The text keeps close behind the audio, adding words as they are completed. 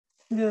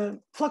the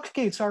flux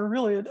gates are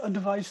really a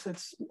device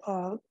that's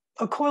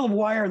a coil of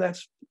wire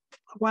that's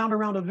wound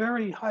around a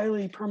very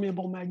highly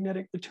permeable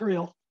magnetic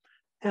material.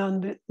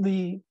 And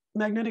the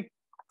magnetic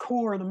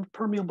core, the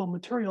permeable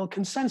material,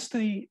 can sense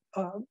the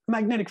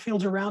magnetic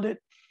fields around it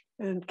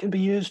and can be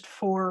used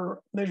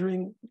for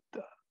measuring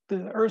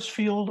the Earth's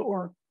field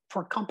or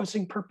for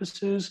compassing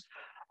purposes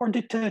or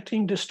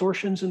detecting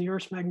distortions in the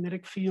Earth's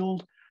magnetic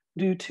field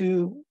due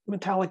to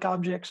metallic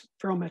objects,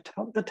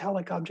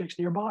 ferrometallic objects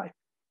nearby.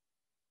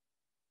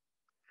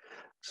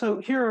 So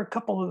here are a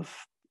couple of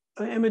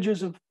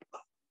images of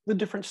the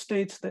different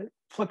states that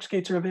flux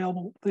gates are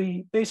available.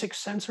 The basic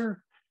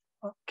sensor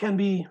can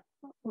be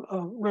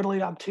readily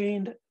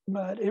obtained,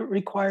 but it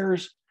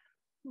requires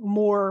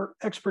more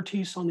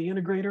expertise on the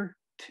integrator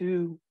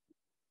to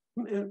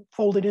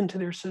fold it into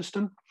their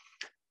system.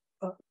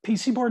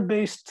 PC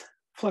board-based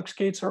flux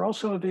gates are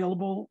also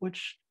available,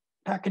 which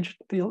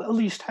at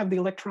least have the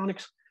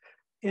electronics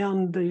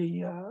and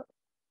the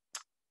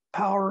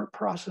power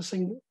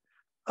processing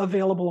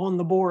available on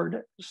the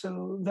board.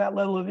 So that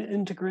level of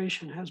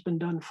integration has been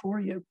done for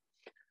you.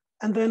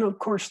 And then, of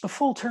course, the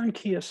full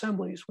turnkey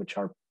assemblies, which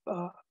are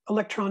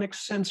electronics,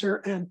 sensor,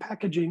 and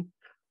packaging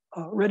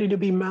ready to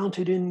be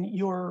mounted in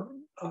your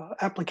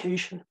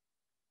application.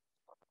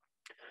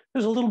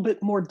 There's a little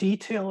bit more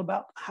detail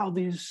about how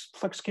these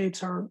flux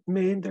gates are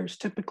made. There's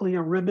typically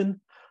a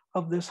ribbon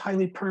of this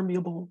highly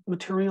permeable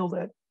material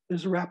that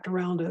is wrapped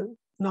around a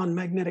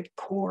non-magnetic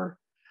core.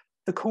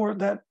 The core,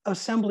 that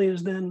assembly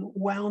is then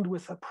wound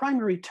with a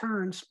primary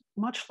turns,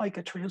 much like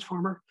a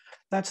transformer.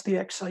 That's the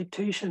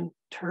excitation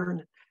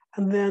turn.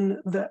 And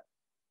then the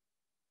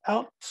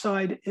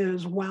outside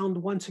is wound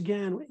once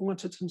again,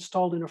 once it's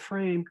installed in a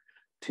frame,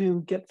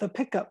 to get the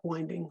pickup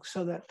winding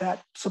so that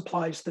that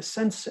supplies the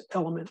sense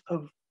element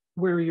of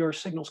where your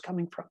signal's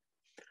coming from.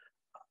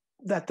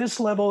 At this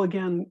level,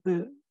 again,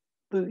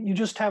 you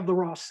just have the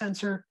raw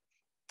sensor,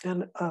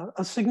 and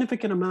a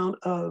significant amount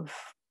of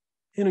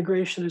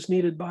integration is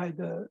needed by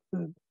the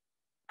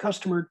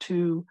customer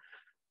to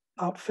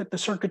outfit the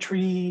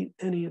circuitry,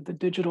 any of the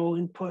digital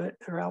input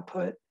or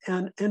output,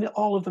 and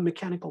all of the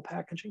mechanical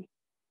packaging.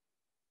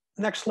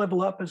 Next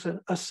level up is an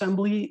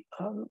assembly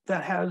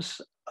that has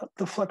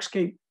the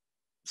Fluxgate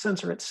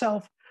sensor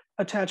itself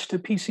attached to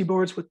PC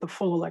boards with the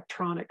full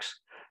electronics.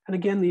 And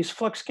again, these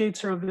flux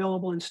gates are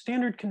available in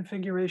standard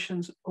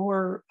configurations,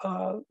 or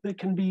they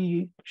can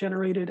be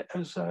generated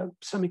as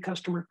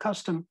semi-customer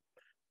custom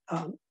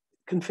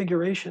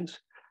configurations,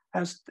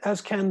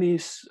 as can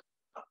these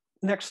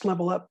next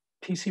level up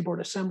PC board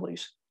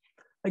assemblies.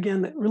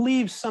 Again, that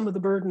relieves some of the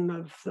burden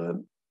of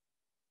the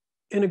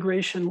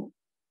integration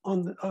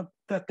on the,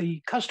 that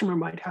the customer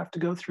might have to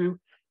go through,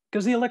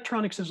 because the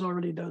electronics is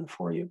already done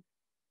for you.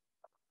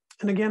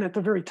 And again, at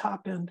the very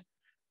top end,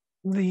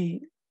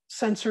 the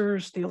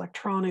sensors, the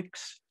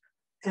electronics,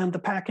 and the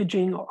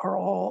packaging are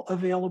all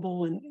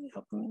available in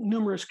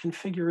numerous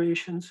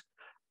configurations,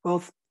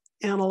 both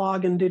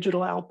analog and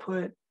digital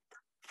output,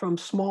 from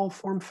small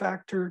form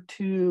factor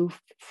to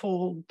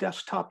full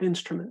desktop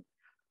instrument.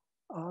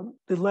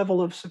 The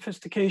level of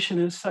sophistication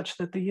is such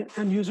that the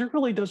end user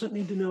really doesn't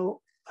need to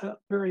know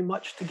very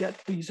much to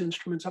get these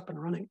instruments up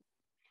and running.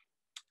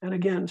 And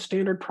again,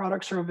 standard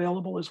products are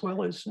available as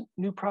well as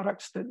new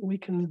products that we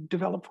can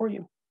develop for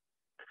you.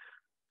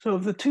 So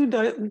of the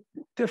two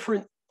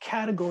different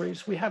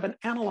categories, we have an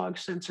analog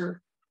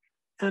sensor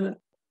and a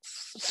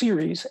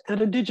series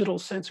and a digital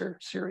sensor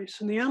series.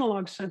 And the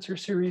analog sensor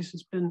series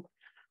has been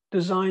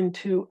designed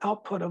to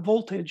output a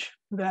voltage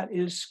that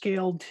is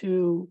scaled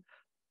to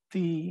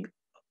the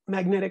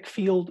magnetic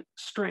field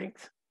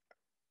strength.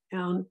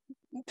 And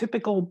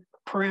typical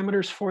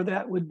parameters for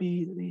that would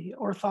be the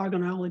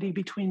orthogonality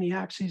between the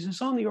axes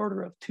is on the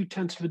order of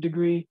 0.2 of a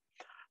degree.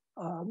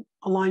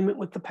 Alignment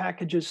with the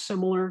package is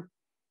similar.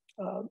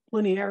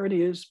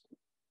 Linearity is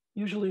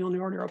usually on the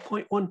order of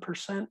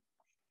 0.1%.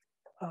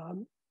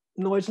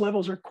 Noise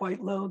levels are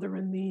quite low. They're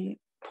in the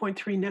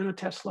 0.3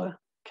 nanotesla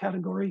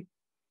category.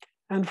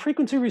 And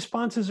frequency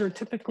responses are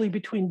typically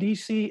between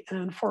DC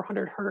and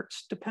 400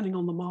 hertz, depending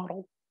on the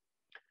model.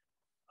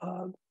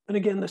 And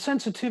again, the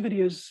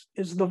sensitivity is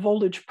the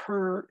voltage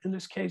per, in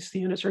this case, the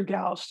units are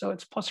Gauss. So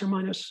it's plus or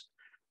minus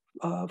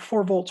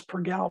 4 volts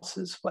per Gauss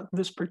is what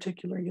this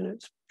particular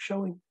unit's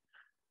showing.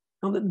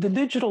 Now, the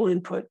digital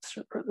inputs,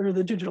 or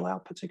the digital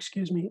outputs,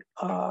 excuse me,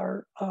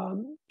 are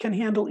can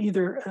handle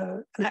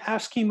either an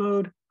ASCII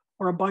mode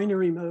or a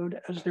binary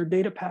mode as their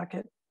data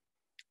packet,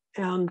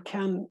 and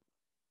can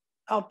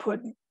output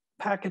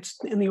packets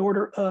in the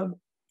order of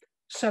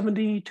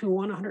 70 to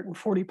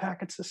 140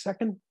 packets a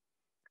second.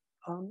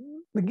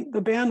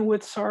 The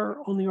bandwidths are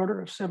on the order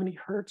of 70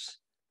 hertz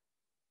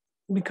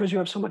because you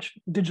have so much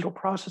digital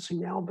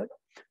processing now, but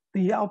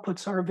the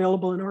outputs are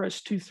available in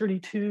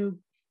RS-232,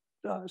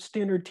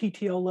 standard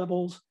TTL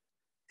levels,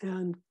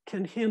 and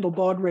can handle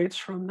baud rates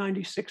from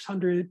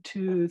 9600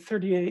 to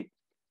 38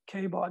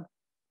 kbaud.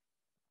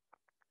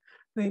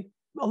 The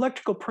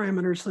electrical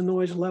parameters, the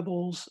noise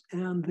levels,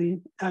 and the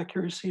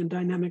accuracy and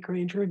dynamic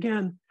range are,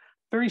 again,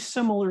 very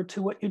similar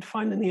to what you'd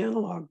find in the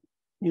analog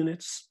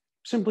units.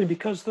 simply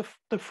because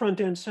the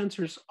front-end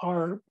sensors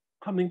are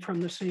coming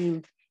from the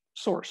same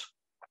source.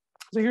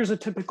 So here's a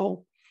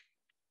typical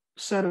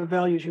set of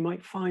values you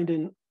might find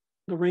in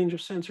the range of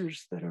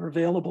sensors that are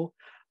available,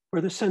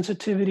 where the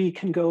sensitivity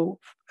can go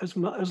as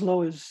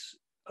low as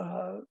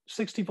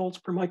 60 volts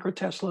per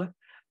microtesla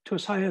to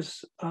as high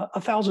as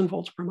 1,000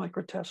 volts per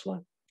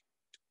microtesla.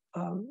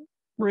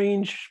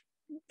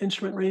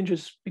 Instrument range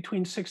is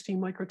between 60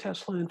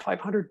 microtesla and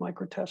 500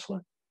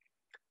 microtesla.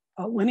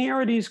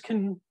 Linearities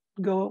can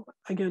go,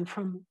 again,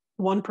 from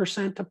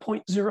 1% to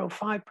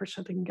 0.05%.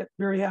 They can get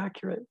very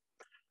accurate.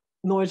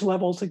 Noise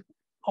levels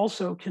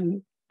also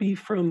can be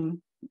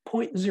from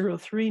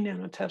 0.03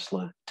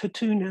 nanotesla to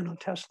 2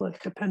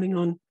 nanotesla, depending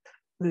on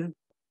the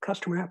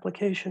customer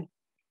application.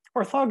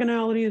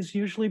 Orthogonality is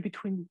usually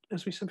between,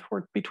 as we said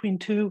before, between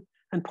 2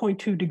 and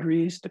 0.2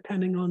 degrees,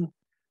 depending on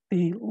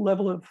the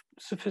level of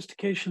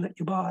sophistication that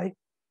you buy.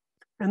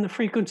 And the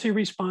frequency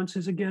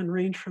responses, again,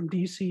 range from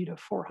DC to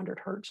 400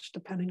 hertz,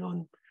 depending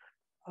on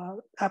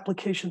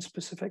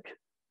application-specific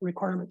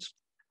requirements.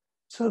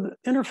 So the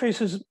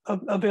interfaces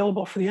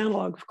available for the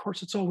analog, of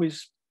course, it's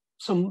always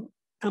some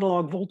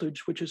analog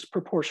voltage, which is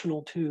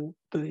proportional to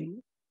the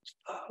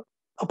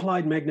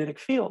applied magnetic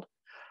field.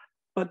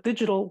 But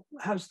digital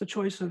has the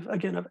choice of,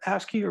 again, of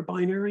ASCII or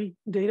binary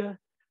data.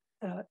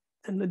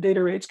 And the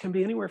data rates can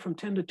be anywhere from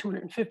 10 to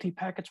 250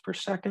 packets per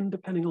second,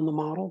 depending on the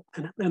model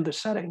and the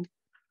setting.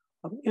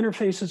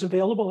 Interfaces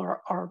available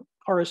are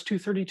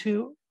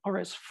RS-232,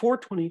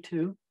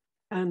 RS-422,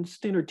 and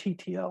standard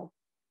TTL,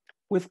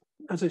 with,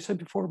 as I said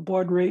before,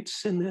 baud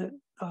rates in the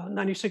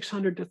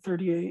 9600 to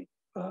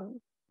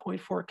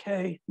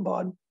 38.4K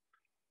baud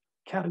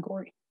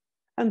category.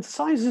 And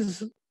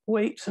sizes,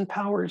 weights, and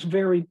powers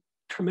vary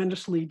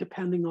tremendously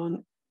depending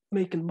on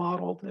make and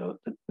model.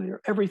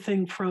 They're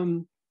everything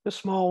from the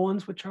small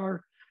ones, which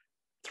are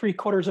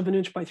 3/4 of an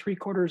inch by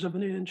 3/4 of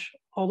an inch,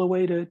 all the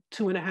way to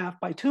 2.5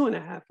 by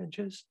 2.5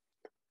 inches.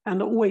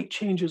 And the weight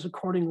changes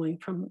accordingly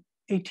from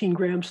 18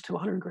 grams to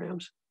 100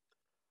 grams.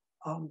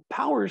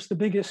 Powers, the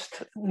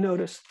biggest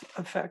noticed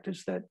effect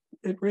is that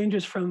it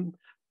ranges from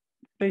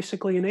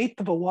basically 1/8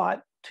 of a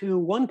watt to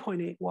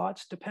 1.8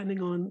 watts,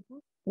 depending on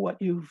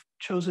what you've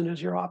chosen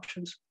as your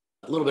options.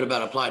 A little bit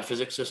about applied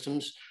physics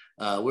systems.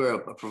 We're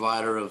a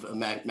provider of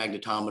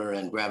magnetometer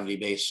and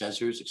gravity-based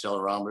sensors,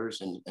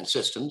 accelerometers, and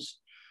systems.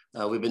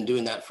 We've been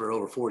doing that for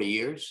over 40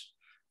 years,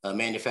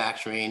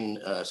 manufacturing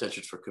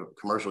sensors for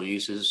commercial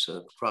uses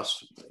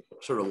across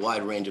sort of a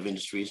wide range of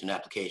industries and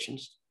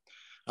applications.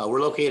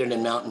 We're located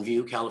in Mountain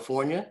View,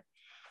 California,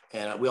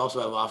 and we also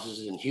have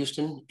offices in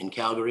Houston, in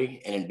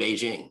Calgary, and in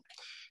Beijing.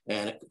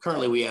 And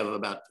currently we have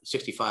about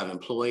 65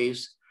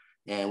 employees,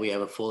 and we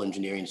have a full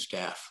engineering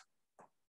staff.